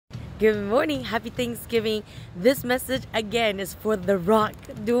Good morning, happy Thanksgiving. This message again is for the Rock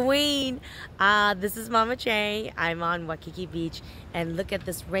Dwayne. This is Mama Chang. I'm on Waikiki Beach and look at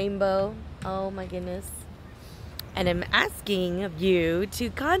this rainbow. Oh my goodness. And I'm asking you to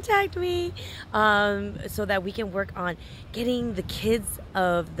contact me so that we can work on getting the kids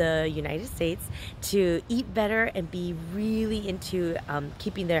of the United States to eat better and be really into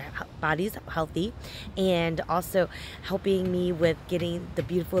keeping their bodies healthy, and also helping me with getting the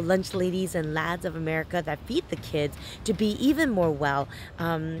beautiful lunch ladies and lads of America that feed the kids to be even more well.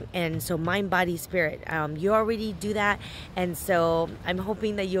 And so mind, body, spirit, you already do that, and so I'm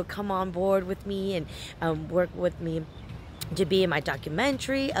hoping that you'll come on board with me and work with me to be in my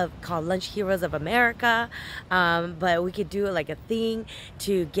documentary called Lunch Heroes of America. But we could do like a thing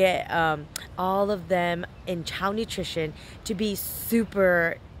to get all of them in child nutrition to be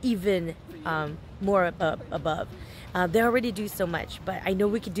super even more above. They already do so much, but I know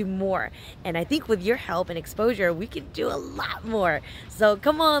we could do more. And I think with your help and exposure, we can do a lot more. So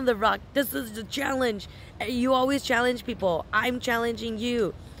come on, The Rock. This is the challenge. You always challenge people. I'm challenging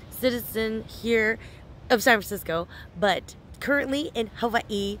you, citizen here of San Francisco, but currently in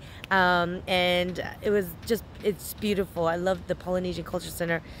Hawaii. And it's beautiful. I love the Polynesian Culture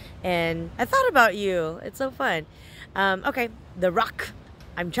Center, and I thought about you. It's so fun. Okay, The Rock.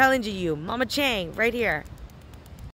 I'm challenging you, Mama Chang, right here.